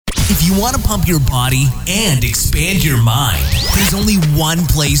If you want to pump your body and expand your mind, there's only one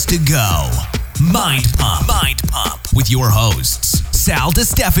place to go. Mind Pump. Mind Pump with your hosts, Sal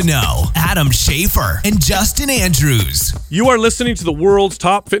DiStefano, Adam Schafer, and Justin Andrews. You are listening to the world's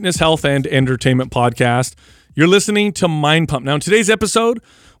top fitness, health, and entertainment podcast. You're listening to Mind Pump. Now, in today's episode,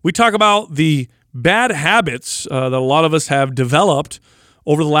 we talk about the bad habits that a lot of us have developed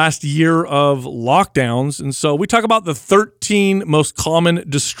over the last year of lockdowns. And so we talk about the 13 most common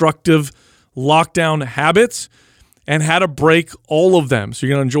destructive lockdown habits and how to break all of them. So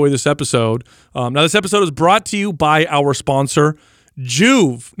you're going to enjoy this episode. Now, this episode is brought to you by our sponsor,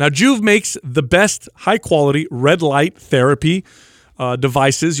 Joovv. Now, Joovv makes the best high-quality red light therapy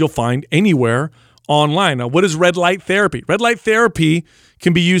devices you'll find anywhere online. Now, what is red light therapy? Red light therapy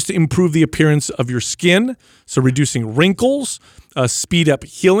can be used to improve the appearance of your skin, so reducing wrinkles, speed up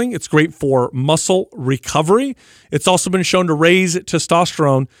healing. It's great for muscle recovery. It's also been shown to raise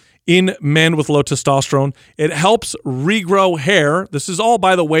testosterone in men with low testosterone. It helps regrow hair. This is all,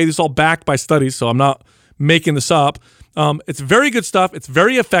 by the way, this is all backed by studies, so I'm not making this up. It's very good stuff. It's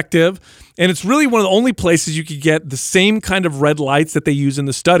very effective, and it's really one of the only places you could get the same kind of red lights that they use in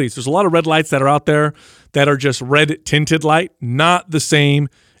the studies. There's a lot of red lights that are out there that are just red tinted light, not the same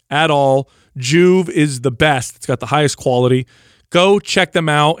at all. Joovv is the best. It's got the highest quality. Go check them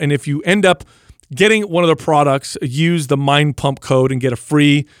out, and if you end up getting one of their products, use the Mind Pump code and get a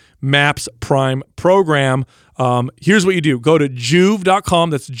free MAPS Prime program. Here's what you do. Go to joovv.com.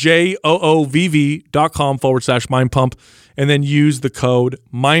 That's JOOVV.com/Mind Pump, and then use the code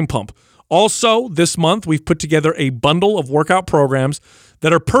Mind Pump. Also, this month, we've put together a bundle of workout programs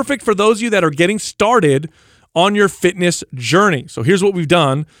that are perfect for those of you that are getting started on your fitness journey. So here's what we've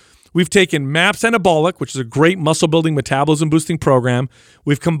done. We've taken MAPS Anabolic, which is a great muscle-building, metabolism-boosting program.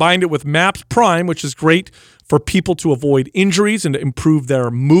 We've combined it with MAPS Prime, which is great for people to avoid injuries and to improve their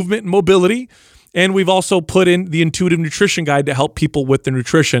movement and mobility. And we've also put in the Intuitive Nutrition Guide to help people with their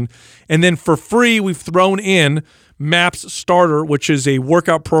nutrition. And then for free, we've thrown in MAPS Starter, which is a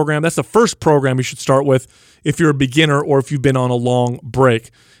workout program. That's the first program you should start with if you're a beginner or if you've been on a long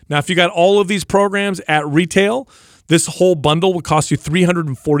break. Now, if you got all of these programs at retail, this whole bundle would cost you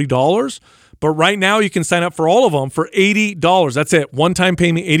 $340. But right now, you can sign up for all of them for $80. That's it. One-time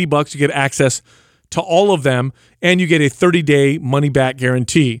payment, $80. You get access to all of them, and you get a 30-day money-back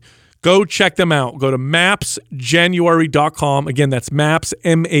guarantee. Go check them out. Go to mapsjanuary.com. Again, that's MAPS,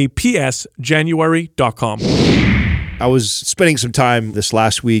 M-A-P-S, January.com. I was spending some time this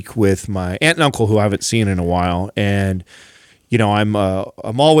last week with my aunt and uncle who I haven't seen in a while, and you know, I'm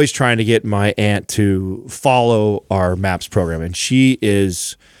always trying to get my aunt to follow our MAPS program, and she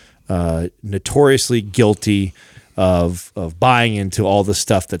is notoriously guilty of buying into all the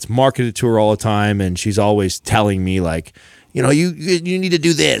stuff that's marketed to her all the time, and she's always telling me like, you know, you need to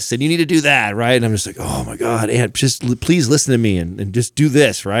do this and you need to do that, right? And I'm just like, oh my God, Aunt, just please listen to me and just do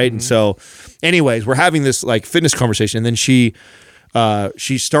this, right? Mm-hmm. And so, anyways, we're having this like fitness conversation, and then she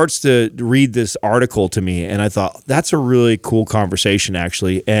starts to read this article to me, and I thought that's a really cool conversation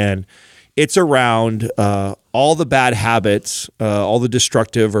actually, and it's around all the bad habits, all the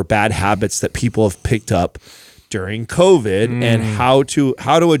destructive or bad habits that people have picked up during COVID and how to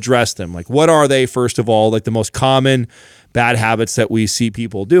address them. Like, what are they, first of all, like the most common bad habits that we see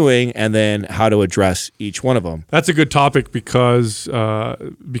people doing, and then how to address each one of them. That's a good topic because of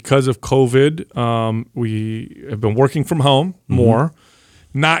COVID, we have been working from home more,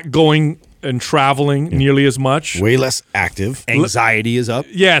 not going and traveling nearly as much. Way less active. Anxiety is up.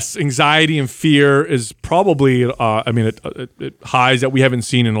 Yes, anxiety and fear is probably, it highs that we haven't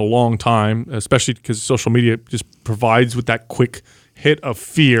seen in a long time, especially because social media just provides with that quick hit of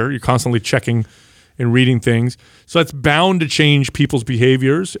fear. You're constantly checking and reading things. So that's bound to change people's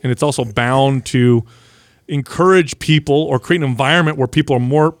behaviors, and it's also bound to encourage people or create an environment where people are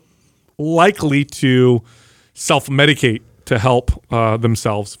more likely to self-medicate to help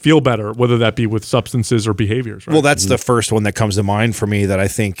themselves feel better, whether that be with substances or behaviors. Right? Well, that's the first one that comes to mind for me that I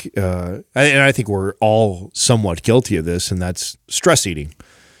think, and I think we're all somewhat guilty of this, and that's stress eating.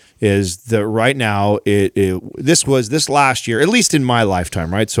 Is that right now, this last year, at least in my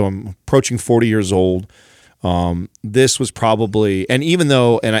lifetime, right? So I'm approaching 40 years old. This was probably, and even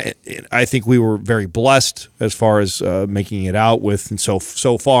though, and I think we were very blessed as far as making it out with, and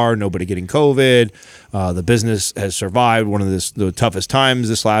so far nobody getting COVID. The business has survived one of the toughest times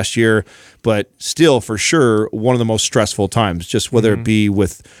this last year, but still for sure one of the most stressful times. Just whether it be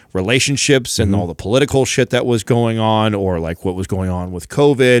with relationships and all the political shit that was going on, or like what was going on with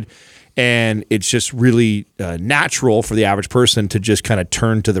COVID. And it's just really natural for the average person to just kind of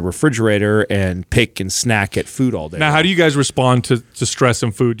turn to the refrigerator and pick and snack at food all day. Now, how do you guys respond to stress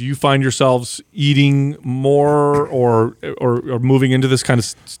and food? Do you find yourselves eating more or moving into this kind of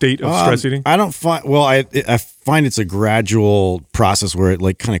state of stress eating? I don't find. Well, I find it's a gradual process where it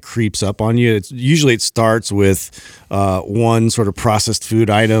like kind of creeps up on you. Usually it starts with one sort of processed food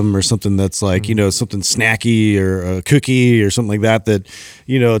item or something that's like something snacky or a cookie or something like that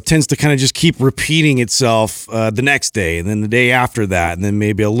tends to kind of just keep repeating itself the next day and then the day after that and then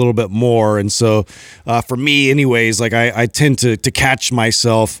maybe a little bit more. And so for me anyways, like I tend to catch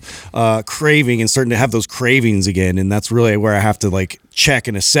myself craving and starting to have those cravings again. And that's really where I have to like check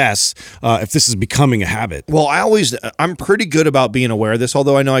and assess if this is becoming a habit. Well, I'm pretty good about being aware of this,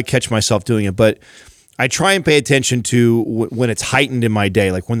 although I know I catch myself doing it, but I try and pay attention to when it's heightened in my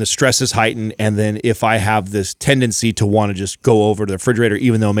day, like when the stress is heightened, and then if I have this tendency to want to just go over to the refrigerator,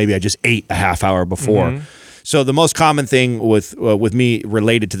 even though maybe I just ate a half hour before. Mm-hmm. So the most common thing with me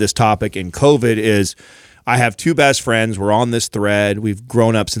related to this topic in COVID is I have two best friends. We're on this thread. We've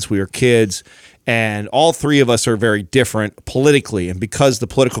grown up since we were kids. And all three of us are very different politically. And because the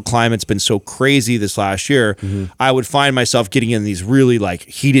political climate's been so crazy this last year, I would find myself getting in these really like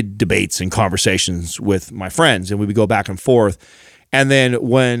heated debates and conversations with my friends. And we would go back and forth. And then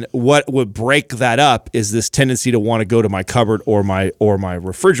what would break that up is this tendency to want to go to my cupboard or my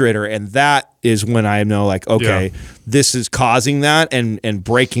refrigerator. And that is when I know like, okay, this is causing that and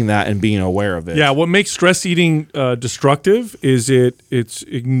breaking that and being aware of it. Yeah, what makes stress eating destructive is it's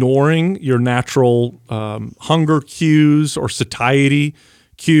ignoring your natural hunger cues or satiety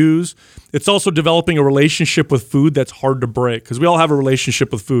cues. It's also developing a relationship with food that's hard to break because we all have a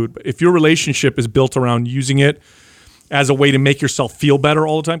relationship with food. But if your relationship is built around using it as a way to make yourself feel better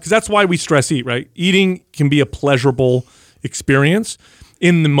all the time, because that's why we stress eat, right? Eating can be a pleasurable experience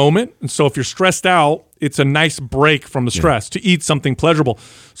in the moment. And so if you're stressed out, it's a nice break from the stress to eat something pleasurable.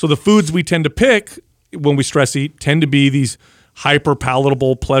 So the foods we tend to pick when we stress eat tend to be these hyper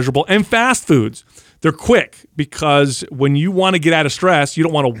palatable, pleasurable, and fast foods. They're quick because when you want to get out of stress, you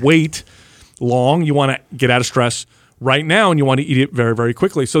don't want to wait long. You want to get out of stress right now and you want to eat it very, very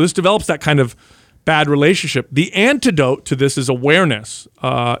quickly. So this develops that kind of bad relationship. The antidote to this is awareness,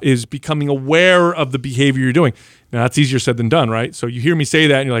 is becoming aware of the behavior you're doing. Now that's easier said than done, right? So you hear me say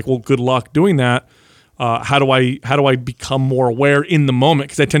that and you're like, well, good luck doing that. How do I become more aware in the moment?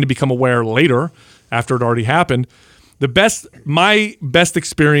 Because I tend to become aware later after it already happened. My best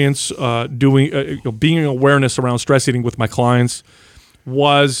experience being in awareness around stress eating with my clients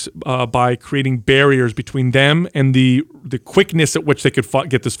was by creating barriers between them and the quickness at which they could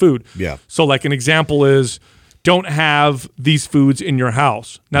get this food. Yeah. So like an example is, don't have these foods in your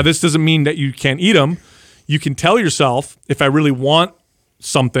house. Now this doesn't mean that you can't eat them. You can tell yourself, if I really want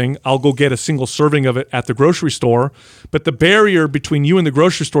something, I'll go get a single serving of it at the grocery store. But the barrier between you and the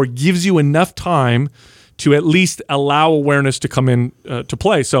grocery store gives you enough time to at least allow awareness to come in to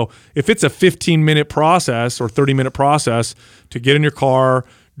play. So if it's a 15-minute process or 30-minute process to get in your car,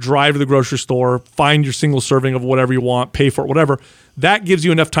 drive to the grocery store, find your single serving of whatever you want, pay for it, whatever, that gives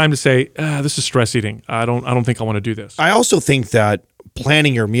you enough time to say, this is stress eating. I don't think I want to do this. I also think that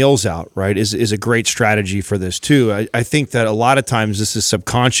planning your meals out, right, is a great strategy for this too. I think that a lot of times this is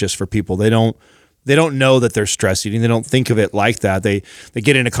subconscious for people. They don't know that they're stress eating. They don't think of it like that. They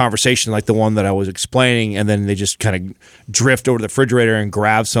get in a conversation like the one that I was explaining, and then they just kind of drift over to the refrigerator and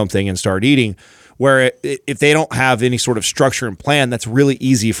grab something and start eating. Where if they don't have any sort of structure and plan, that's really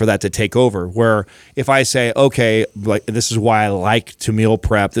easy for that to take over. Where if I say, okay, like this is why I like to meal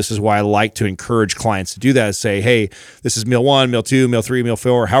prep, this is why I like to encourage clients to do that, is say, hey, this is meal 1, meal 2, meal 3, meal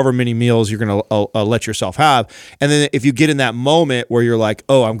 4, however many meals you're going to let yourself have. And then if you get in that moment where you're like,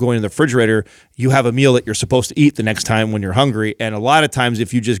 oh, I'm going to the refrigerator, you have a meal that you're supposed to eat the next time when you're hungry. And a lot of times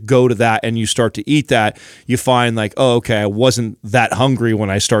if you just go to that and you start to eat that, you find like, oh, okay, I wasn't that hungry when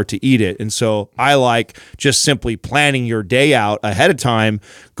I start to eat it. And so I like just simply planning your day out ahead of time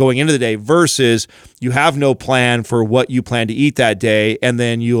going into the day versus you have no plan for what you plan to eat that day, and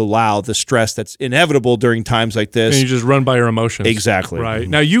then you allow the stress that's inevitable during times like this. And you just run by your emotions. Exactly. Right.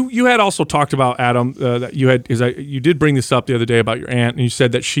 Now, you had also talked about, Adam, that you did bring this up the other day about your aunt, and you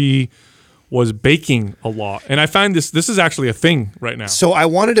said that she was baking a lot. And I find this is actually a thing right now. So I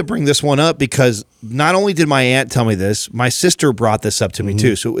wanted to bring this one up because not only did my aunt tell me this, my sister brought this up to me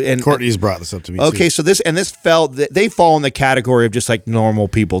too. So and Courtney's brought this up to me too. Okay, so this they fall in the category of just like normal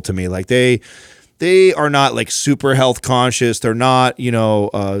people to me. Like they are not like super health conscious. They're not,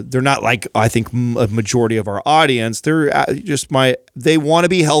 they're not like I think a majority of our audience. They're they want to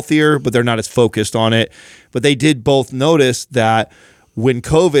be healthier, but they're not as focused on it. But they did both notice that when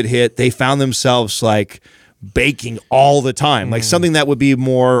COVID hit, they found themselves like baking all the time, like something that would be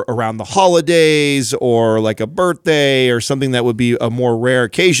more around the holidays or like a birthday or something that would be a more rare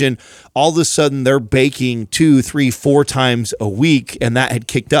occasion. All of a sudden they're baking 2, 3, 4 times a week, and that had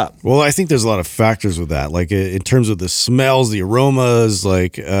kicked up. Well, I think there's a lot of factors with that, like in terms of the smells, the aromas,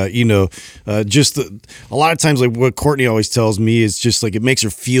 like, just a lot of times, like what Courtney always tells me is just like it makes her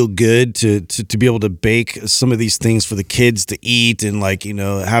feel good to be able to bake some of these things for the kids to eat and like,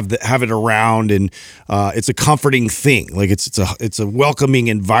 have it around. And it's a comforting thing. Like it's a welcoming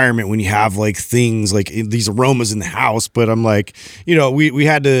environment when you have like things like these aromas in the house. But I'm like, we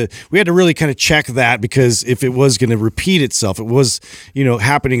had to really kind of check that, because if it was going to repeat itself, it was,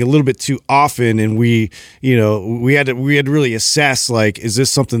 happening a little bit too often. And we had to really assess, like, is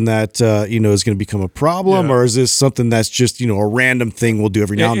this something that, is going to become a problem, or is this something that's just, a random thing we'll do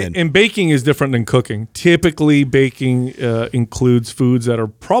every now and then? And baking is different than cooking. Typically baking includes foods that are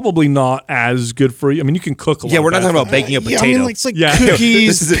probably not as good for you. I mean, you can cook a lot. Yeah, we're not talking about baking a potato. I mean, like, it's like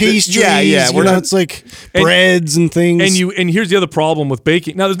cookies, pastries, it's like breads and things. And here's the other problem with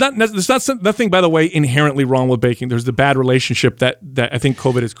baking. Now, there's nothing, by the way, inherently wrong with baking. There's the bad relationship that I think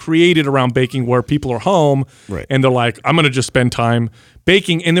COVID has created around baking, where people are home and they're like, I'm going to just spend time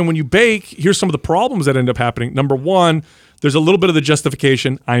baking. And then when you bake, here's some of the problems that end up happening. Number one, there's a little bit of the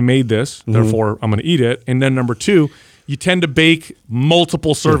justification. I made this, therefore I'm going to eat it. And then number two, you tend to bake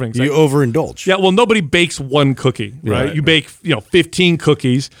multiple servings. You overindulge. Yeah, well, nobody bakes one cookie, right? You bake, 15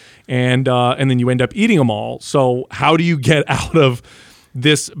 cookies, and then you end up eating them all. So how do you get out of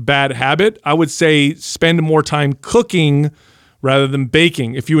this bad habit? I would say spend more time cooking rather than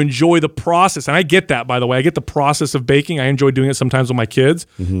baking. If you enjoy the process, and I get that, by the way, I get the process of baking. I enjoy doing it sometimes with my kids.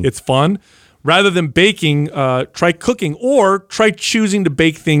 It's fun. Rather than baking, try cooking, or try choosing to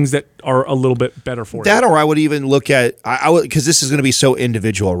bake things that are a little bit better for you. That, or I would even look at, I would, because this is going to be so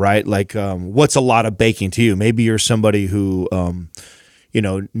individual, right? Like, what's a lot of baking to you? Maybe you're somebody who,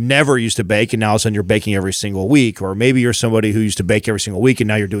 never used to bake, and now all of a sudden you're baking every single week. Or maybe you're somebody who used to bake every single week, and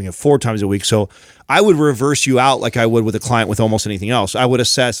now you're doing it 4 times a week. So I would reverse you out like I would with a client with almost anything else. I would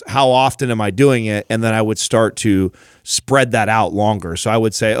assess how often am I doing it, and then I would start to spread that out longer. So I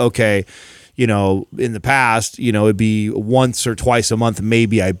would say, okay, in the past, it'd be once or twice a month,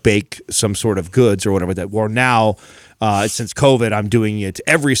 maybe I bake some sort of goods or whatever that. Or now, since COVID, I'm doing it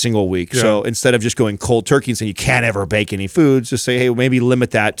every single week. Yeah. So instead of just going cold turkey and saying you can't ever bake any foods, just say, hey, maybe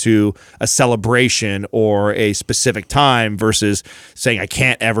limit that to a celebration or a specific time, versus saying I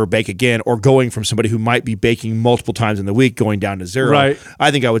can't ever bake again, or going from somebody who might be baking multiple times in the week going down to 0. Right.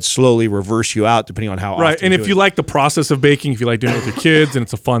 I think I would slowly reverse you out depending on how often. Right. And if you like the process of baking, if you like doing it with your kids and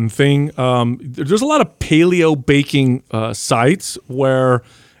it's a fun thing, there's a lot of paleo baking sites where,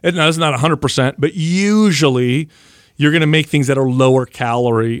 now it's not 100%, but usually you're going to make things that are lower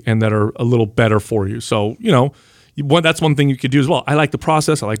calorie and that are a little better for you. So, that's one thing you could do as well. I like the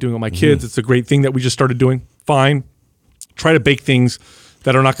process. I like doing it with my kids. It's a great thing that we just started doing. Fine. Try to bake things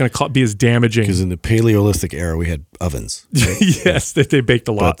that are not going to be as damaging. Because in the Paleolithic era, we had ovens. Right? Yes, they baked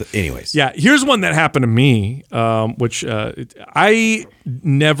a lot. But anyways. Yeah, here's one that happened to me, which I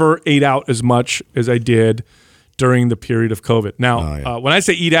never ate out as much as I did during the period of COVID. Now, when I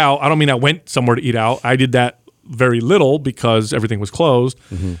say eat out, I don't mean I went somewhere to eat out. I did that very little because everything was closed.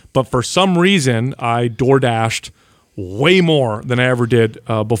 But for some reason, I DoorDashed way more than I ever did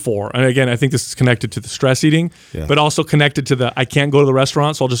before. And again, I think this is connected to the stress eating, but also connected to the I can't go to the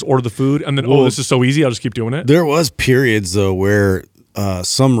restaurant, so I'll just order the food. And then, this is so easy, I'll just keep doing it. There was periods, though, where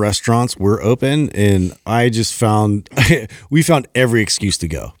some restaurants were open, and I just found we found every excuse to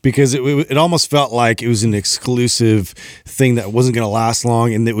go, because it almost felt like it was an exclusive thing that wasn't going to last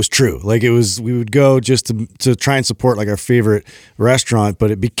long, and it was true. Like we would go just to try and support like our favorite restaurant,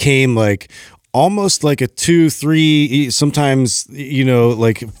 but it became like almost like a 2, 3, sometimes,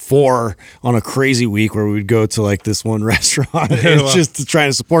 like 4 on a crazy week where we would go to like this one restaurant just to try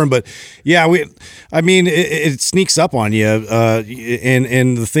to support them. But yeah, it sneaks up on you.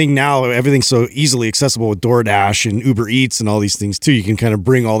 And the thing now, everything's so easily accessible with DoorDash and Uber Eats and all these things too. You can kind of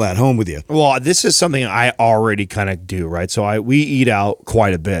bring all that home with you. Well, this is something I already kind of do, right? So we eat out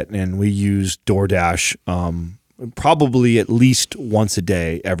quite a bit, and we use DoorDash, probably at least once a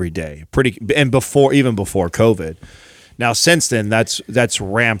day, every day, even before COVID. Now, since then, that's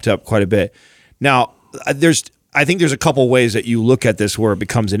ramped up quite a bit. Now, I think there's a couple ways that you look at this where it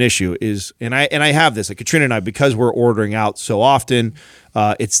becomes an issue. And I have this, like Katrina and I, because we're ordering out so often,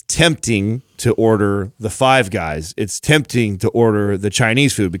 it's tempting to order the Five Guys. It's tempting to order the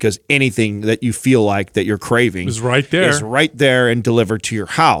Chinese food, because anything that you feel like that you're craving is right there and delivered to your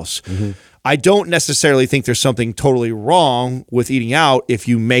house. I don't necessarily think there's something totally wrong with eating out if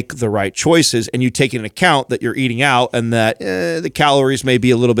you make the right choices and you take into account that you're eating out and that the calories may be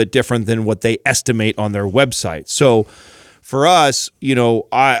a little bit different than what they estimate on their website. So for us,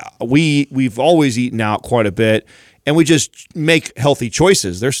 we've always eaten out quite a bit, and we just make healthy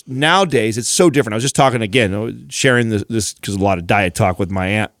choices. There's nowadays it's so different. I was just talking again, sharing this because a lot of diet talk with my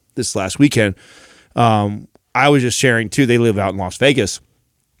aunt this last weekend. I was just sharing too. They live out in Las Vegas.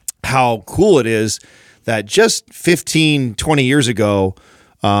 How cool it is that just 15, 20 years ago,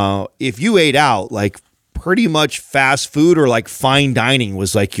 if you ate out, like pretty much fast food or like fine dining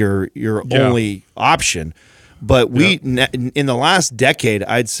was like your only option. But in the last decade,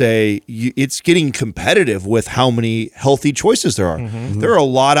 I'd say it's getting competitive with how many healthy choices there are. Mm-hmm. There are a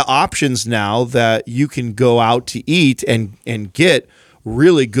lot of options now that you can go out to eat and get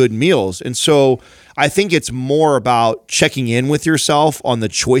really good meals. And so I think it's more about checking in with yourself on the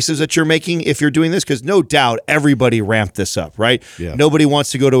choices that you're making if you're doing this, because no doubt everybody ramped this up, right? Yeah. Nobody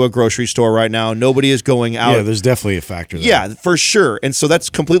wants to go to a grocery store right now. Nobody is going out. Yeah, there's definitely a factor there. Yeah, for sure. And so that's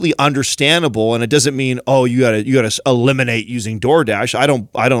completely understandable. And it doesn't mean, you gotta eliminate using DoorDash.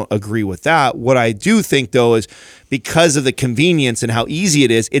 I don't agree with that. What I do think though is because of the convenience and how easy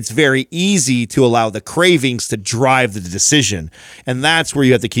it is, it's very easy to allow the cravings to drive the decision. And that's where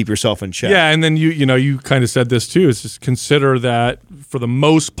you have to keep yourself in check. Yeah, and then you kind of said this too, is just consider that for the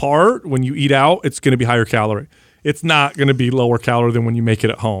most part, when you eat out, it's going to be higher calorie. It's not going to be lower calorie than when you make it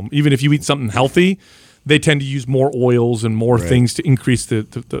at home. Even if you eat something healthy, they tend to use more oils and more things to increase to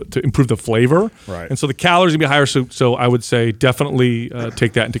improve the flavor. Right. And so the calories are going to be higher. So I would say definitely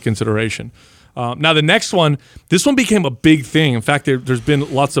take that into consideration. Now the next one, this one became a big thing. In fact, there's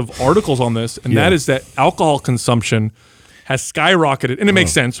been lots of articles on this, and that is that alcohol consumption has skyrocketed, and it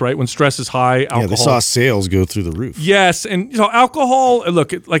makes sense, right? When stress is high, alcohol. Yeah, they saw sales go through the roof. Yes, and alcohol.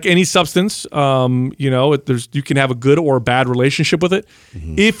 Look, like any substance, you can have a good or a bad relationship with it.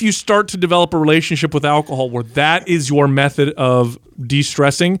 Mm-hmm. If you start to develop a relationship with alcohol where that is your method of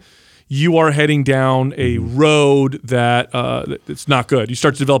de-stressing, you are heading down a road that it's not good. You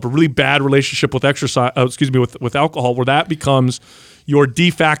start to develop a really bad relationship with with alcohol, where that becomes your de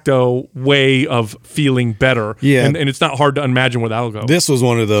facto way of feeling better. Yeah. And it's not hard to imagine where that'll go. This was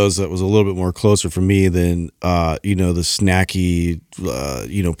one of those that was a little bit more closer for me than, the snacky,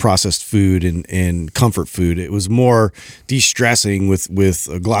 processed food and comfort food. It was more de-stressing with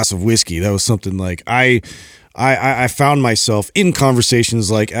a glass of whiskey. That was something like I found myself in conversations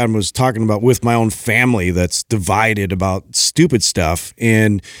like Adam was talking about with my own family that's divided about stupid stuff,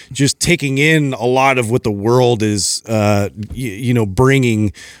 and just taking in a lot of what the world is,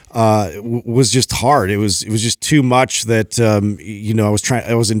 bringing was just hard. It was just too much that,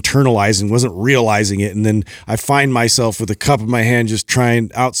 I was internalizing, wasn't realizing it. And then I find myself with a cup in my hand, just trying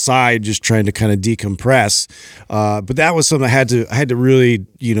to kind of decompress. But that was something I had to really,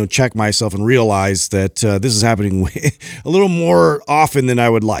 check myself and realize that this is happening a little more often than I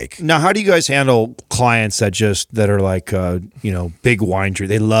would like. Now, how do you guys handle clients that are like, big wine drinkers?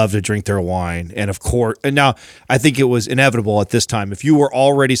 They love to drink their wine. And of course, and now I think it was inevitable at this time. If you were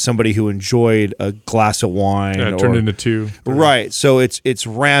already somebody who enjoyed a glass of wine, it turned into two. Right. So it's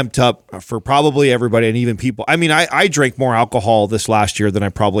ramped up for probably everybody, and even people. I mean, I drank more alcohol this last year than I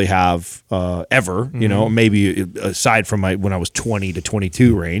probably have ever, maybe aside from when I was 20 to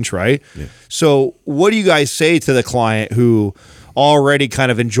 22 range, right? Yeah. So what do you guys say to the client who already kind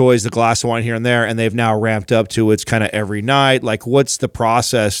of enjoys the glass of wine here and there, and they've now ramped up to it's kind of every night? Like, what's the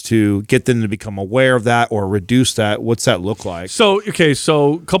process to get them to become aware of that or reduce that? What's that look like? So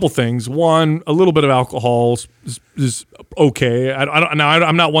a couple things. One, a little bit of alcohol is okay.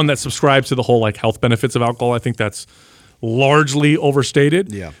 I'm not one that subscribes to the whole like health benefits of alcohol. I think that's largely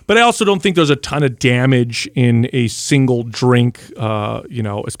overstated. Yeah. But I also don't think there's a ton of damage in a single drink,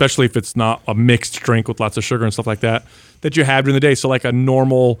 especially if it's not a mixed drink with lots of sugar and stuff like that you have during the day. So like a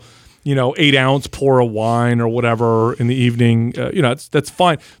normal, 8-ounce pour of wine or whatever in the evening, that's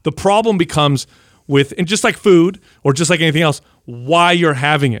fine. The problem becomes and just like food or just like anything else, why you're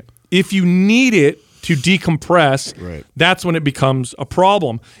having it. If you need it to decompress, right, that's when it becomes a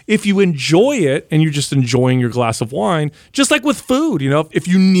problem. If you enjoy it and you're just enjoying your glass of wine, just like with food, if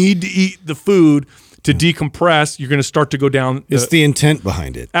you need to eat the food to decompress, you're going to start to go down. It's the intent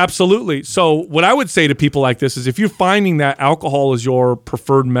behind it. Absolutely. So what I would say to people like this is if you're finding that alcohol is your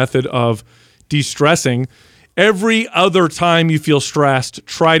preferred method of de-stressing, every other time you feel stressed,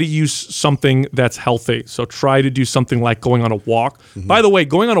 try to use something that's healthy. So try to do something like going on a walk. Mm-hmm. By the way,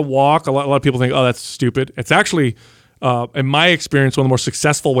 going on a walk, a lot of people think, oh, that's stupid. It's actually, in my experience, one of the more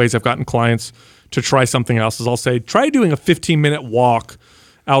successful ways I've gotten clients to try something else is I'll say, try doing a 15-minute walk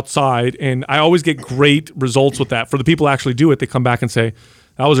outside. And I always get great results with that. For the people who actually do it, they come back and say,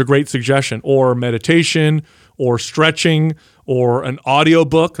 that was a great suggestion. Or meditation, or stretching, or an audio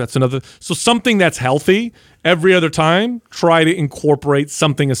book. That's another. So something that's healthy. Every other time, try to incorporate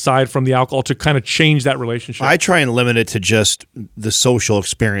something aside from the alcohol to kind of change that relationship. I try and limit it to just the social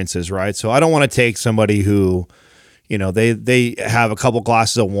experiences, right? So I don't want to take somebody who, they have a couple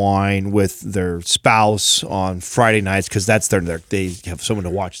glasses of wine with their spouse on Friday nights because that's they have someone to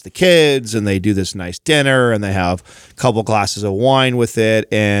watch the kids, and they do this nice dinner, and they have a couple glasses of wine with it,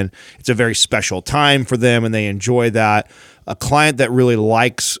 and it's a very special time for them, and they enjoy that. A client that really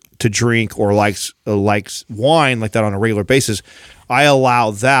likes to drink or likes wine like that on a regular basis, I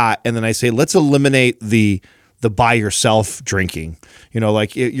allow that, and then I say, let's eliminate the by yourself drinking.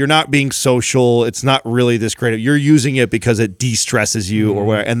 You're not being social. It's not really this great. You're using it because it de-stresses you or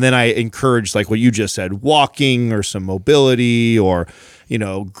whatever. And then I encourage, like what you just said, walking or some mobility or,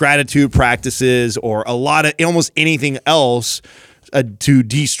 gratitude practices or almost anything else to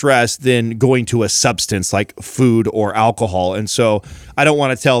de-stress than going to a substance like food or alcohol. And so I don't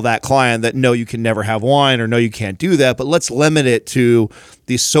want to tell that client that, no, you can never have wine or no, you can't do that, but let's limit it to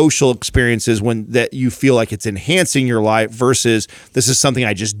these social experiences that you feel like it's enhancing your life versus this is something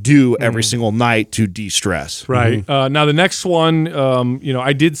I just do every single night to de-stress. Right. Now the next one,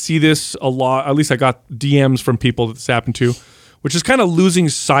 I did see this a lot, at least I got DMs from people that this happened to, which is kind of losing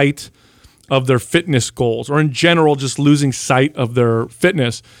sight of their fitness goals, or in general, just losing sight of their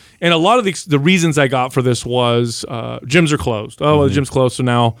fitness. And a lot of the reasons I got for this was gyms are closed. Oh, well, the gym's closed, so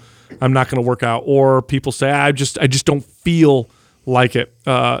now I'm not going to work out. Or people say, I just don't feel like it.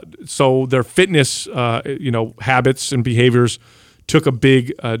 So their fitness, habits and behaviors took a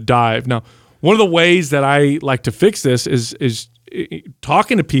big dive. Now, one of the ways that I like to fix this is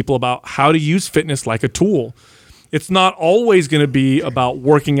talking to people about how to use fitness like a tool. It's not always going to be about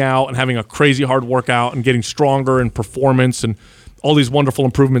working out and having a crazy hard workout and getting stronger in performance and all these wonderful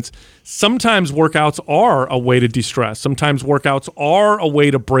improvements. Sometimes workouts are a way to de-stress. Sometimes workouts are a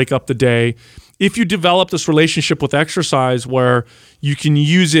way to break up the day. If you develop this relationship with exercise where you can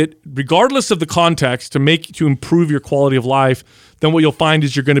use it regardless of the context to improve your quality of life, then what you'll find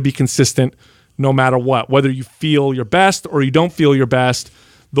is you're going to be consistent no matter what. Whether you feel your best or you don't feel your best,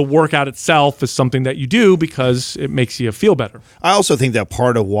 the workout itself is something that you do because it makes you feel better. I also think that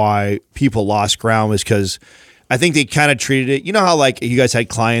part of why people lost ground was because I think they kind of treated it. You know how like you guys had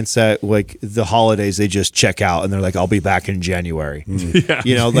clients that like the holidays they just check out and they're like, I'll be back in January. Yeah.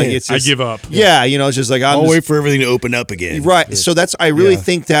 It's just, I give up. Yeah, it's just like I'll wait for everything to open up again. Right. Yeah. So I really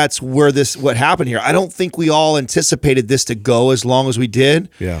think that's where what happened here. I don't think we all anticipated this to go as long as we did.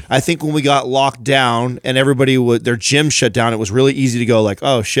 Yeah. I think when we got locked down and everybody their gym shut down, it was really easy to go like,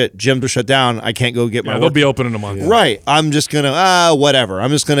 oh shit, gyms are shut down. I can't go get my they'll be open in a month. Yeah. Right. I'm just gonna whatever. I'm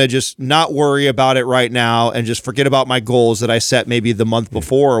just gonna just not worry about it right now and just forget about my goals that I set maybe the month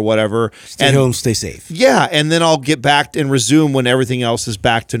before or whatever. Stay home, stay safe. Yeah, and then I'll get back and resume when everything else is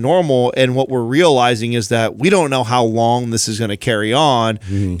back to normal. And what we're realizing is that we don't know how long this is going to carry on.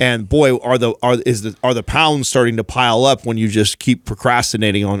 And boy, are the pounds starting to pile up when you just keep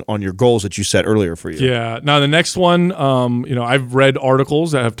procrastinating on your goals that you set earlier for you. Yeah. Now the next one, I've read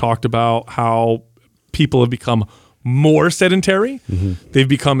articles that have talked about how people have become more sedentary. They've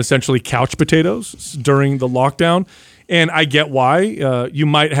become essentially couch potatoes during the lockdown. And I get why. You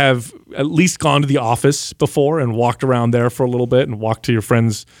might have at least gone to the office before and walked around there for a little bit and walked to your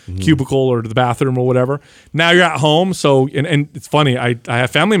friend's cubicle or to the bathroom or whatever. Now you're at home. So, and it's funny, I have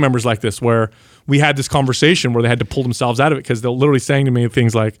family members like this where we had this conversation where they had to pull themselves out of it because they're literally saying to me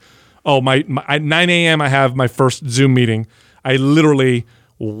things like, oh, at 9 a.m. I have my first Zoom meeting. I literally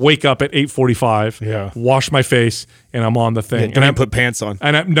wake up at 8:45, wash my face, and I'm on the thing. And I put pants on.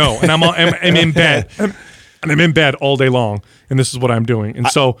 I'm in bed. And I'm in bed all day long, and this is what I'm doing. And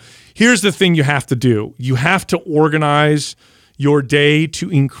so here's the thing you have to do. You have to organize your day to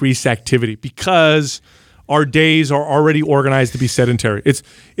increase activity because our days are already organized to be sedentary.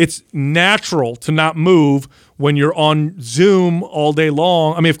 It's natural to not move when you're on Zoom all day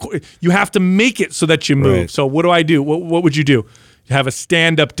long. I mean, of course, you have to make it so that you move. Right. So what do I do? What would you do? You have a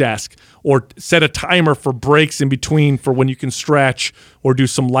stand-up desk or set a timer for breaks in between for when you can stretch or do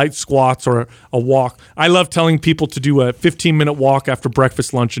some light squats or a walk. I love telling people to do a 15-minute walk after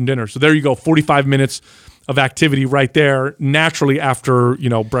breakfast, lunch, and dinner. So there you go, 45 minutes of activity right there naturally after,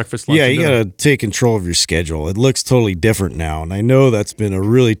 breakfast, lunch, and dinner. Yeah, you got to take control of your schedule. It looks totally different now. And I know that's been a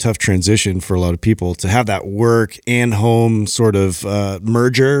really tough transition for a lot of people to have that work and home sort of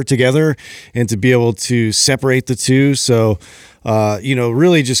merger together and to be able to separate the two. So,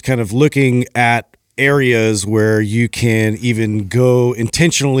 really just kind of looking at areas where you can even go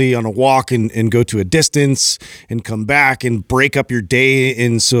intentionally on a walk and go to a distance and come back and break up your day,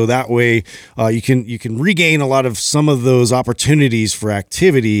 and so that way you can regain a lot of some of those opportunities for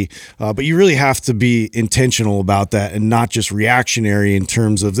activity, but you really have to be intentional about that and not just reactionary in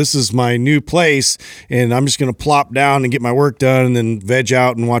terms of, this is my new place and I'm just going to plop down and get my work done and then veg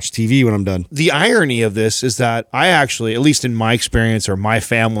out and watch TV when I'm done. The irony of this is that I actually, at least in my experience or my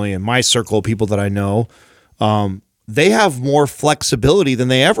family and my circle of people that I know, they have more flexibility than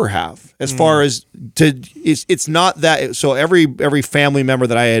they ever have as far as it's not that. So every family member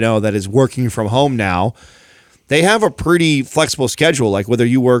that I know that is working from home now, they have a pretty flexible schedule. Like whether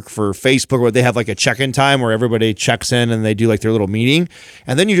you work for Facebook or they have like a check-in time where everybody checks in and they do like their little meeting,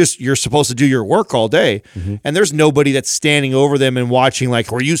 and then you're supposed to do your work all day, and there's nobody that's standing over them and watching. Like,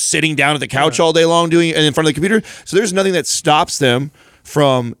 were you sitting down at the couch all day long doing and in front of the computer? So there's nothing that stops them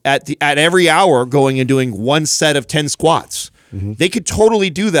from at every hour going and doing one set of 10 squats. They could totally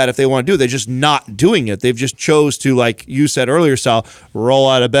do that if they want to do it. They're just not doing it. They've just chose to, like you said earlier, Sal, roll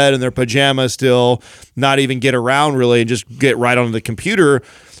out of bed in their pajamas still, not even get around really, and just get right onto the computer.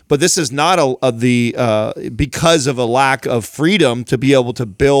 But this is not because of a lack of freedom to be able to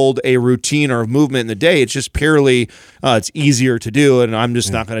build a routine or a movement in the day. It's just purely it's easier to do, and I'm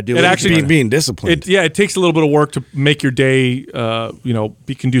just not going to do it. It actually being disciplined. It takes a little bit of work to make your day,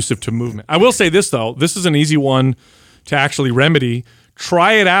 be conducive to movement. I will say this though, this is an easy one to actually remedy.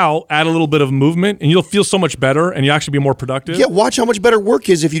 Try it out, add a little bit of movement, and you'll feel so much better, and you'll actually be more productive. Yeah, watch how much better work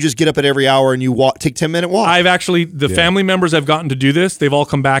is if you just get up at every hour and you take 10-minute walk. I've actually, family members I've gotten to do this, they've all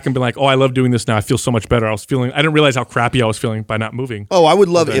come back and been like, oh, I love doing this now. I feel so much better. I didn't realize how crappy I was feeling by not moving. Oh, I would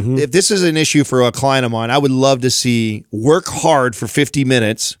love, if this is an issue for a client of mine, I would love to see work hard for 50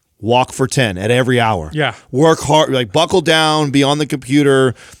 minutes, walk for 10 at every hour. Yeah. Work hard, like buckle down, be on the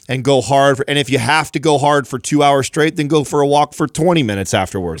computer, and go hard. And if you have to go hard for 2 hours straight, then go for a walk for 20 minutes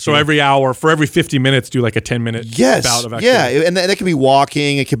afterwards. So every hour, for every 50 minutes, do like a 10-minute bout of activity. Yeah, and that could be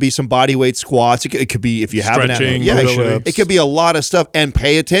walking. It could be some body weight squats. It could be, if you have stretching, it could be a lot of stuff. And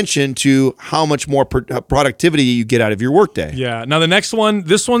pay attention to how much more productivity you get out of your workday. Yeah. Now the next one,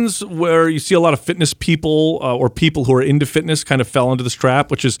 this one's where you see a lot of fitness people or people who are into fitness kind of fell into this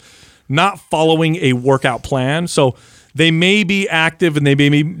trap, which is not following a workout plan. So they may be active and they may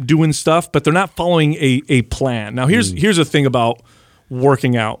be doing stuff, but they're not following a plan. Now here's the thing about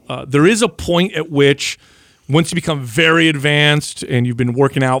working out. There is a point at which, once you become very advanced and you've been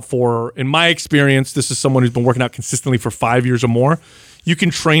working out for, in my experience, this is someone who's been working out consistently for 5 years or more, you can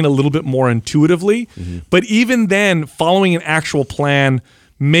train a little bit more intuitively. But even then, following an actual plan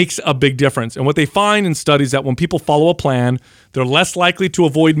makes a big difference. And what they find in studies that when people follow a plan, they're less likely to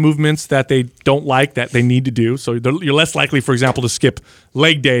avoid movements that they don't like, that they need to do. So you're less likely, for example, to skip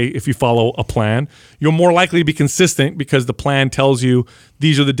leg day if you follow a plan. You're more likely to be consistent because the plan tells you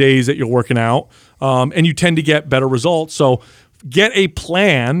these are the days that you're working out, and you tend to get better results. So get a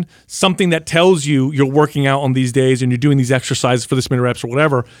plan, something that tells you you're working out on these days and you're doing these exercises for this many reps or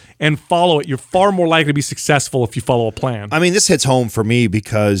whatever, and follow it. You're far more likely to be successful if you follow a plan. I mean, this hits home for me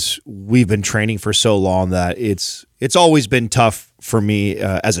because we've been training for so long that it's always been tough for me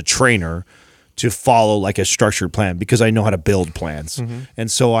as a trainer to follow like a structured plan because I know how to build plans. And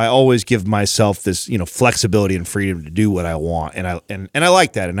so I always give myself this, flexibility and freedom to do what I want. And I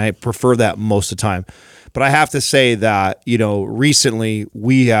like that. And I prefer that most of the time. But I have to say that, recently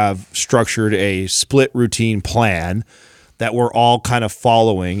we have structured a split routine plan that we're all kind of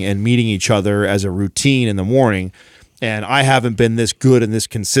following and meeting each other as a routine in the morning. And I haven't been this good and this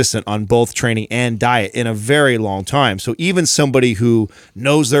consistent on both training and diet in a very long time. So even somebody who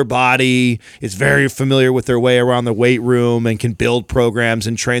knows their body, is very familiar with their way around the weight room and can build programs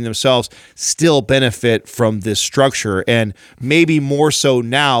and train themselves still benefit from this structure, and maybe more so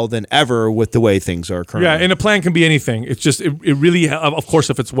now than ever with the way things are currently. Yeah, and a plan can be anything. It's just, it really, of course,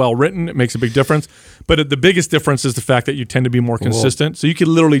 if it's well written, it makes a big difference. But the biggest difference is the fact that you tend to be more consistent. So you could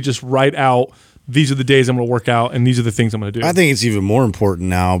literally just write out, these are the days I'm going to work out, and these are the things I'm going to do. I think it's even more important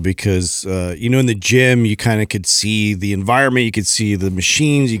now because, in the gym, you kind of could see the environment, you could see the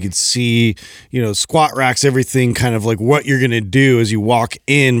machines, you could see, squat racks, everything kind of like what you're going to do as you walk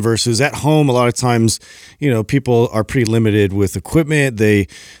in versus at home. A lot of times, people are pretty limited with equipment. They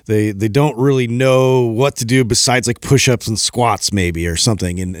don't really know what to do besides like push-ups and squats maybe or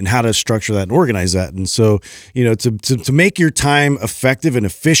something, and how to structure that and organize that. And so, to make your time effective and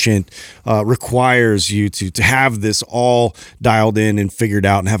efficient requires requires you to have this all dialed in and figured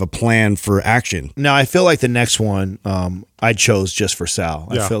out and have a plan for action. Now, I feel like the next one I chose just for Sal.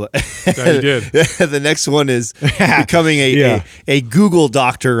 Yeah. I feel like Yeah, you did. the next one is becoming a Google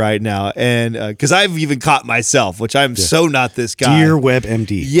doctor right now. And because I've even caught myself, which I'm so not this guy. Dear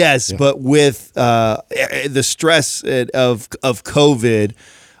WebMD. Yes, but with the stress of COVID,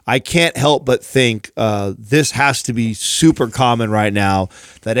 I can't help but think this has to be super common right now,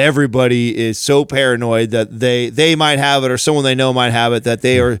 that everybody is so paranoid that they might have it or someone they know might have it, that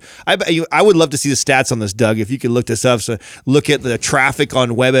they are. I would love to see the stats on this, Doug, if you could look this up. So look at the traffic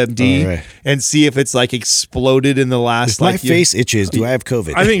on WebMD and see if it's like exploded in the last. If my face itches, do I have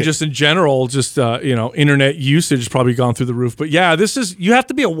COVID? I think just in general, just internet usage has probably gone through the roof. But yeah, you have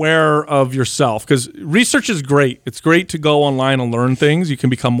to be aware of yourself, because research is great. It's great to go online and learn things. You can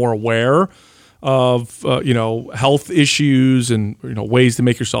become more aware of health issues and ways to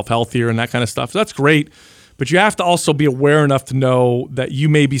make yourself healthier and that kind of stuff. So that's great. But you have to also be aware enough to know that you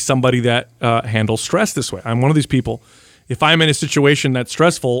may be somebody that handles stress this way. I'm one of these people. If I'm in a situation that's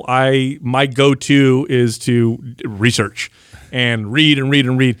stressful, my go-to is to research and read and read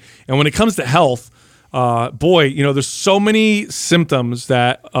and read. And when it comes to health, there's so many symptoms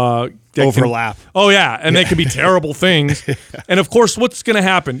that overlap. And they can be terrible things. And of course, what's going to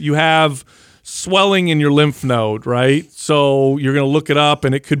happen? You have swelling in your lymph node, right? So you're going to look it up,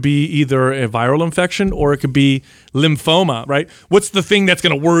 and it could be either a viral infection or it could be lymphoma, right? What's the thing that's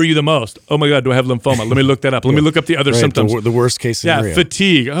going to worry you the most? Oh my God, do I have lymphoma? Let me look that up. Let me look up the other symptoms. The worst case scenario. Yeah,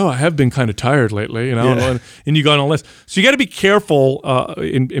 fatigue. Oh, I have been kind of tired lately, and you go on a list. So you got to be careful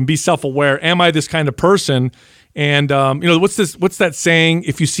and be self-aware. Am I this kind of person? And what's that saying?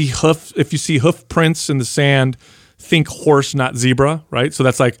 If you see hoof prints in the sand, think horse, not zebra, right? So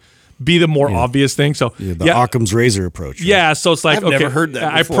that's like, be the more obvious thing. So Occam's razor approach. Right? Yeah, so it's like, I've never heard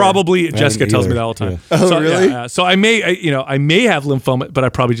that before. Jessica tells me that all the time. Yeah. Oh, so, really? Yeah. So I may have lymphoma, but I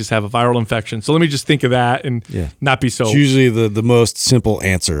probably just have a viral infection. So let me just think of that and not be so. It's usually the most simple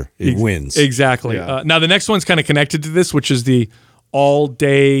answer. It wins. Exactly. Yeah. Now the next one's kind of connected to this, which is the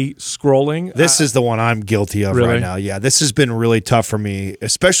all-day scrolling. This is the one I'm guilty of right now. Yeah, this has been really tough for me,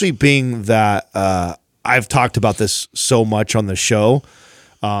 especially being that I've talked about this so much on the show.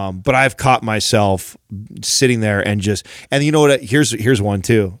 But I've caught myself sitting there and you know what? Here's one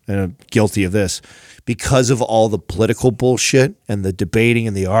too, and I'm guilty of this, because of all the political bullshit and the debating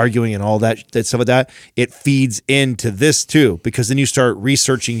and the arguing and all that some of that. It feeds into this too, because then you start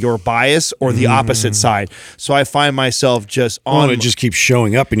researching your bias or the opposite side. So I find myself just it just keeps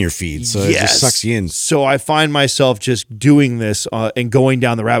showing up in your feed, so it just sucks you in. So I find myself just doing this and going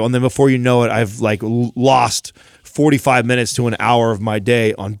down the rabbit hole, and then before you know it, I've like lost 45 minutes to an hour of my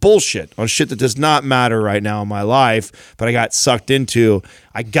day on bullshit, on shit that does not matter right now in my life, but I got sucked into.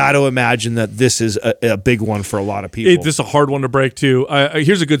 I got to imagine that this is a big one for a lot of people. This is a hard one to break too.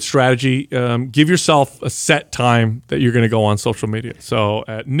 Here's a good strategy. Give yourself a set time that you're going to go on social media. So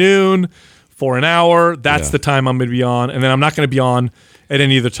at noon for an hour, that's the time I'm going to be on. And then I'm not going to be on at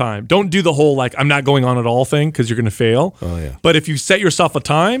any other time. Don't do the whole I'm not going on at all thing, because you're going to fail. Oh yeah. But if you set yourself a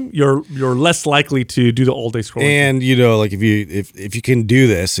time, you're less likely to do the all day scrolling. And if you can do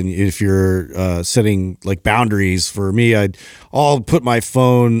this, and if you're setting like boundaries, for me, I'll put my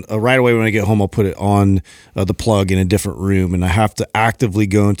phone right away when I get home. I'll put it on the plug in a different room, and I have to actively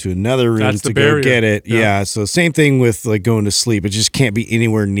go into another room to go get it. Yeah. So same thing with like going to sleep. It just can't be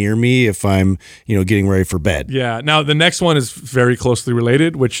anywhere near me if I'm getting ready for bed. Yeah. Now the next one is very closely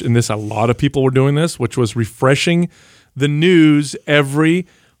related, which in this a lot of people were doing this, which was refreshing the news every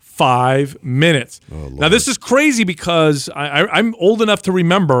 5 minutes. Now this is crazy, because I'm old enough to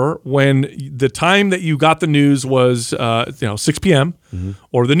remember when the time that you got the news was 6 p.m.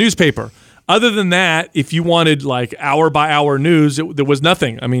 or the newspaper. Other than that, if you wanted like hour by hour news, there was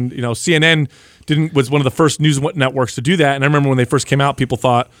nothing. I mean, CNN was one of the first news networks to do that, and I remember when they first came out, people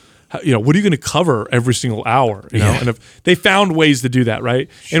thought, what are you going to cover every single hour? And if they found ways to do that, right?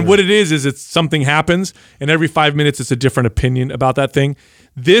 Sure. And what it is it's something happens, and every 5 minutes it's a different opinion about that thing.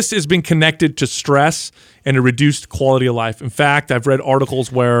 This has been connected to stress and a reduced quality of life. In fact, I've read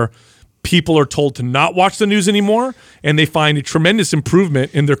articles where people are told to not watch the news anymore, and they find a tremendous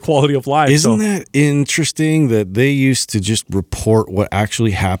improvement in their quality of life. Isn't that interesting that they used to just report what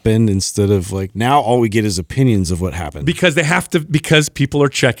actually happened instead of now all we get is opinions of what happened? Because people are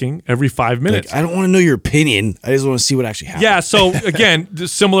checking every 5 minutes. I don't want to know your opinion. I just want to see what actually happened. Yeah, so again,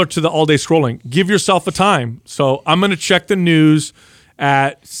 similar to the all-day scrolling, give yourself a time. So I'm going to check the news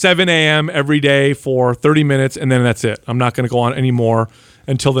at 7 a.m. every day for 30 minutes, and then that's it. I'm not going to go on anymore.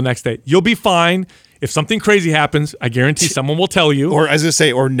 until the next day. You'll be fine. If something crazy happens, I guarantee someone will tell you. Or as I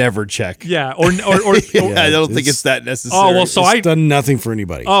say, or never check. Yeah, or I don't think it's that necessary. Oh, well, so It's done nothing for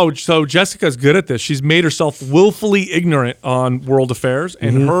anybody. Oh, so Jessica's good at this. She's made herself willfully ignorant on world affairs,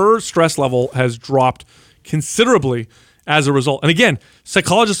 and her stress level has dropped considerably as a result. And again,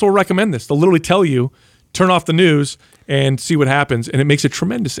 psychologists will recommend this. They'll literally tell you, turn off the news and see what happens, and it makes a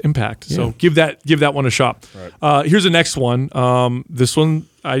tremendous impact. So give that one a shot. Right. Here's the next one. This one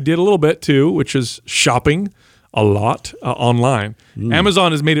I did a little bit too, which is shopping a lot online.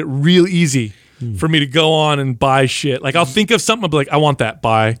 Amazon has made it real easy for me to go on and buy shit. Like I'll think of something, I'll be like, I want that.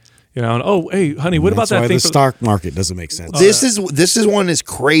 Buy. You know, and, oh, hey, honey, what about that why thing? The stock market doesn't make sense. This is one is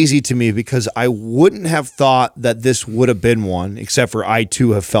crazy to me because I wouldn't have thought that this would have been one, except for I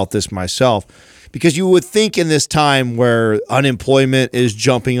too have felt this myself. Because you would think in this time where unemployment is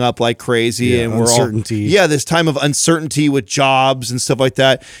jumping up like crazy and we're uncertainty. This time of uncertainty with jobs and stuff like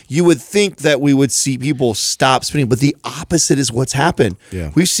that, you would think that we would see people stop spending, but the opposite is what's happened.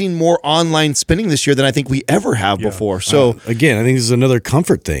 Yeah. We've seen more online spending this year than I think we ever have before. So again, I think this is another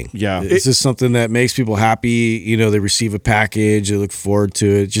comfort thing. Yeah. This is something that makes people happy. You know, they receive a package, they look forward to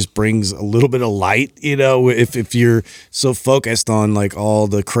it. It just brings a little bit of light, you know, if you're so focused on like all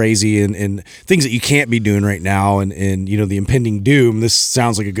the crazy and things that you can't be doing right now and you know the impending doom, this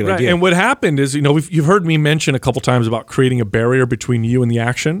sounds like a good idea. And what happened is, you know, you've heard me mention a couple times about creating a barrier between you and the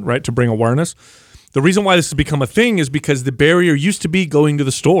action, right, to bring awareness. The reason why this has become a thing is because the barrier used to be going to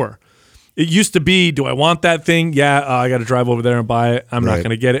the store. It used to be, do I want that thing? Yeah, I got to drive over there and buy it. I'm not going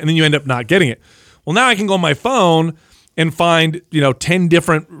to get it. And then you end up not getting it. Well, now I can go on my phone and find, 10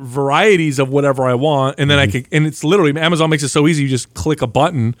 different varieties of whatever I want. And then I can, and it's literally, Amazon makes it so easy. You just click a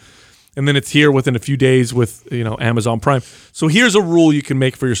button and then it's here within a few days with, Amazon Prime. So here's a rule you can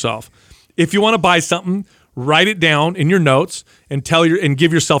make for yourself. If you want to buy something, write it down in your notes and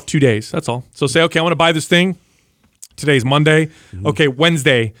give yourself 2 days. That's all. So say, okay, I want to buy this thing. Today's Monday. Okay,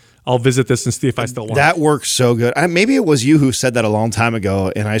 Wednesday, I'll visit this and see if I still want it. That works so good. Maybe it was you who said that a long time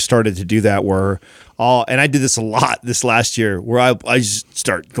ago, and I started to do that and I did this a lot this last year, where I just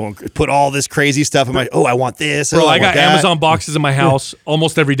start going, put all this crazy stuff in I want this. Bro, I want got that. Amazon boxes in my house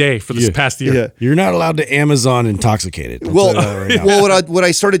almost every day for this past year. Yeah. You're not allowed to Amazon intoxicated. Well, what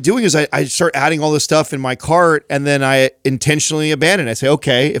I started doing is I start adding all this stuff in my cart, and then I intentionally abandon it. I say,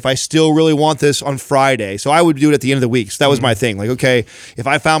 okay, if I still really want this on Friday, so I would do it at the end of the week. So that was my thing. Like, okay, if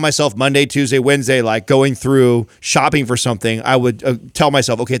I found myself Monday, Tuesday, Wednesday, like going through shopping for something, I would tell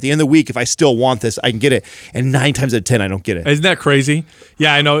myself, okay, at the end of the week, if I still want this, I can get it. And 9 times out of 10, I don't get it. Isn't that crazy?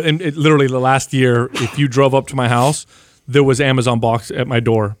 Yeah, I know. And literally the last year, if you drove up to my house, there was Amazon box at my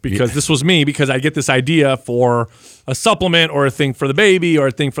door because this was me, because I get this idea for a supplement or a thing for the baby or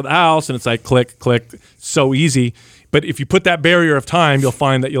a thing for the house, and it's like click, so easy. But if you put that barrier of time, you'll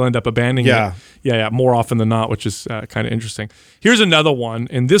find that you'll end up abandoning it. Yeah, more often than not, which is kind of interesting. Here's another one,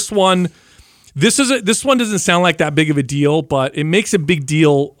 and this one doesn't sound like that big of a deal, but it makes a big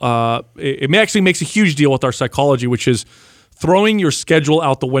deal. It actually makes a huge deal with our psychology, which is throwing your schedule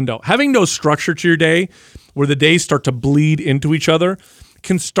out the window. Having no structure to your day, where the days start to bleed into each other,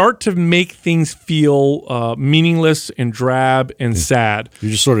 can start to make things feel meaningless and drab and sad.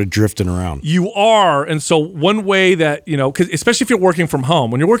 You're just sort of drifting around. You are. And so one way that, because especially if you're working from home,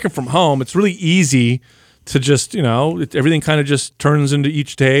 when you're working from home, it's really easy to just, everything kind of just turns into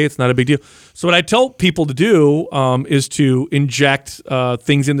each day. It's not a big deal. So what I tell people to do is to inject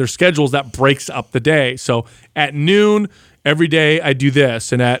things in their schedules that breaks up the day. So at noon, every day I do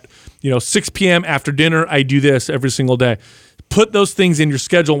this. And at 6 p.m. after dinner, I do this every single day. Put those things in your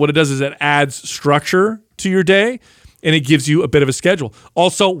schedule. What it does is it adds structure to your day, and it gives you a bit of a schedule.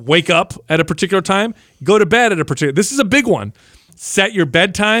 Also, wake up at a particular time, go to bed at a particular. This is a big one. Set your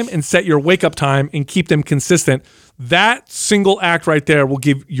bedtime and set your wake up time and keep them consistent. That single act right there will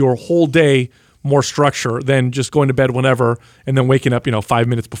give your whole day more structure than just going to bed whenever and then waking up, 5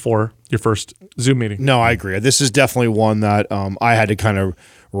 minutes before your first Zoom meeting. No, I agree. This is definitely one that I had to kind of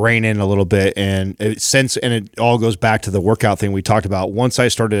rein in a little bit, and it all goes back to the workout thing we talked about. Once I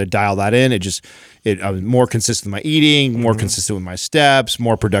started to dial that in, I was more consistent with my eating, more consistent with my steps,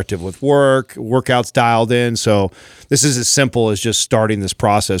 more productive with workouts dialed in. So this is as simple as just starting this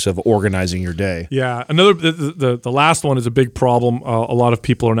process of organizing your day. Yeah. The last one is a big problem a lot of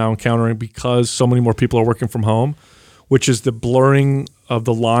people are now encountering because so many more people are working from home, which is the blurring of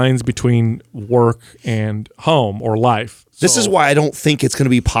the lines between work and home or life. This is why I don't think it's going to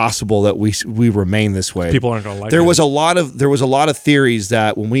be possible that we remain this way. People aren't going to like it. There was a lot of theories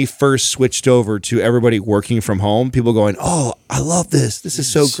that when we first switched over to everybody working from home, people going, "Oh, I love this. This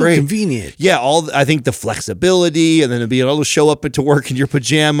is so great, convenient." Yeah, I think the flexibility and then being able to show up to work in your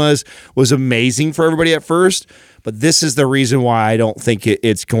pajamas was amazing for everybody at first. But this is the reason why I don't think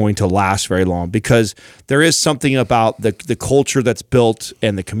it's going to last very long, because there is something about the culture that's built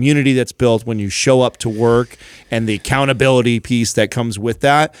and the community that's built when you show up to work and the accountability piece that comes with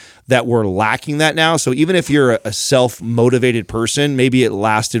that we're lacking that now. So even if you're a self-motivated person, maybe it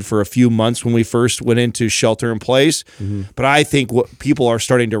lasted for a few months when we first went into shelter in place. Mm-hmm. But I think what people are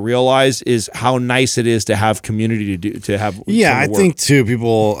starting to realize is how nice it is to have community to have. Yeah, I think too,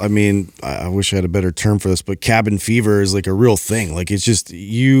 people, I mean, I wish I had a better term for this, but cabin fever is like a real thing. Like it's just,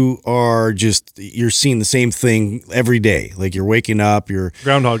 you're seeing the same thing every day. Like you're waking up,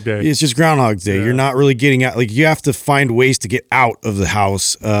 Groundhog Day. It's just Groundhog Day. Yeah. You're not really getting out. Like you have to find ways to get out of the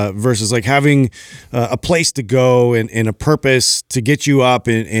house versus like having a place to go and a purpose to get you up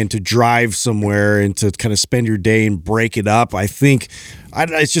and to drive somewhere and to kind of spend your day and break it up. I think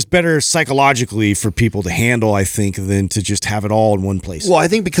it's just better psychologically for people to handle, I think, than to just have it all in one place. Well, I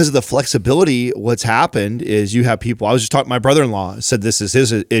think because of the flexibility, what's happened is you have people, I was just talking, my brother-in-law said this is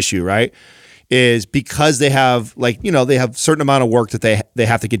his issue, right? Is because they have they have a certain amount of work that they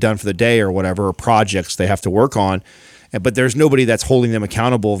have to get done for the day or whatever, or projects they have to work on. But there's nobody that's holding them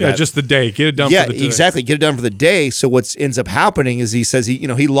accountable. Yeah, just the day. Get it done for the day. Yeah, exactly. Get it done for the day. So what ends up happening is he says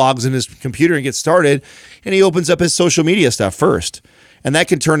he logs in his computer and gets started, and he opens up his social media stuff first. And that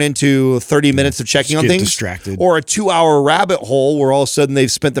can turn into 30 minutes of checking on things. Distracted. Or a 2-hour rabbit hole where all of a sudden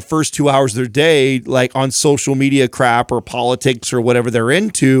they've spent the first 2 hours of their day like on social media crap or politics or whatever they're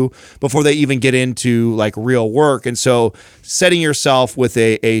into before they even get into like real work. And so setting yourself with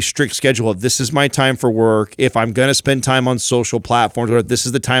a strict schedule of this is my time for work. If I'm going to spend time on social platforms, or this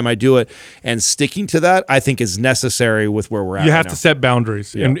is the time I do it, and sticking to that, I think is necessary with where we're at. You have to set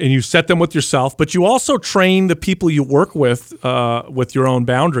boundaries, and you set them with yourself, but you also train the people you work with your own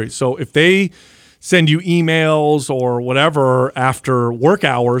boundaries. So if they send you emails or whatever after work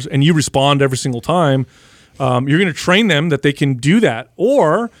hours and you respond every single time, you're going to train them that they can do that.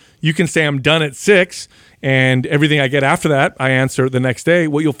 Or you can say, I'm done at 6 and everything I get after that, I answer the next day.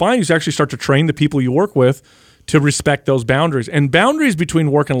 What you'll find is you actually start to train the people you work with to respect those boundaries. And boundaries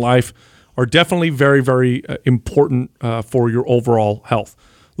between work and life are definitely very, very important for your overall health.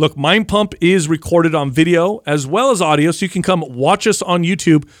 Look, Mind Pump is recorded on video as well as audio, so you can come watch us on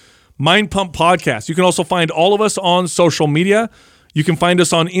YouTube, Mind Pump Podcast. You can also find all of us on social media. You can find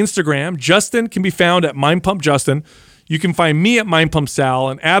us on Instagram. Justin can be found at Mind Pump Justin. You can find me at Mind Pump Sal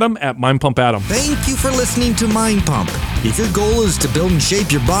and Adam at Mind Pump Adam. Thank you for listening to Mind Pump. If your goal is to build and shape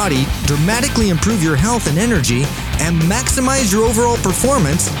your body, dramatically improve your health and energy, and maximize your overall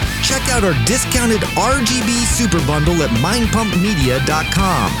performance, check out our discounted RGB Super Bundle at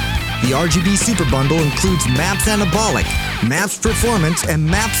mindpumpmedia.com. The RGB Super Bundle includes MAPS Anabolic, MAPS Performance, and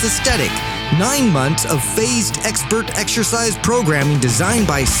MAPS Aesthetic. 9 months of phased expert exercise programming designed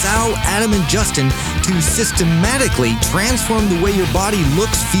by Sal, Adam, and Justin to systematically transform the way your body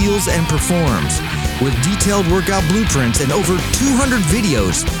looks, feels, and performs. With detailed workout blueprints and over 200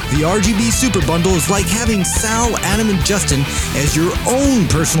 videos, the RGB Super Bundle is like having Sal, Adam, and Justin as your own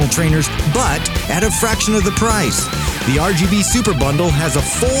personal trainers, but at a fraction of the price. The RGB Super Bundle has a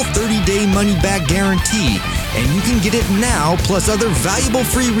full 30-day money-back guarantee, and you can get it now plus other valuable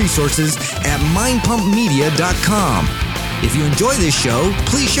free resources at mindpumpmedia.com. If you enjoy this show,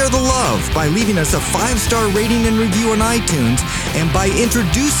 please share the love by leaving us a 5-star rating and review on iTunes and by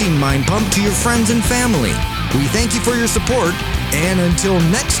introducing Mind Pump to your friends and family. We thank you for your support, and until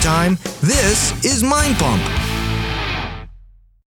next time, this is Mind Pump.